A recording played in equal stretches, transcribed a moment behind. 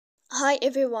Hi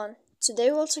everyone, today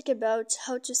we'll talk about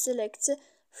how to select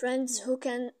friends who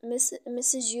can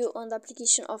message you on the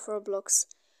application of Roblox.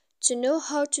 To know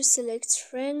how to select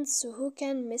friends who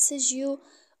can message you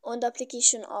on the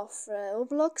application of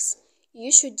Roblox,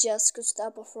 you should just go to the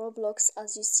app of Roblox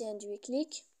as you see and you will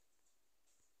click.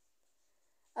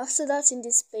 After that, in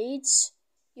this page,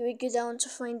 you will go down to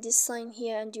find this sign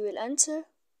here and you will enter.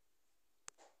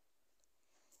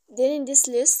 Then in this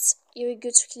list, you will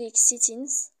go to click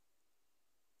settings.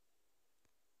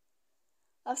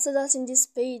 After that, in this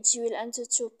page, you will enter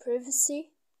to privacy.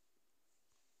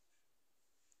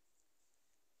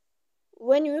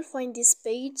 When you will find this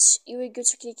page, you will go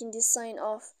to click in this sign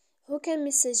of who can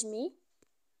message me,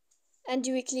 and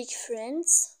you will click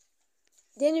friends.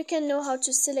 Then you can know how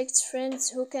to select friends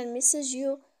who can message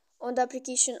you on the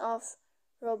application of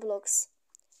Roblox.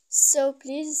 So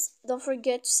please don't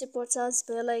forget to support us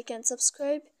by like and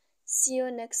subscribe. See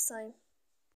you next time.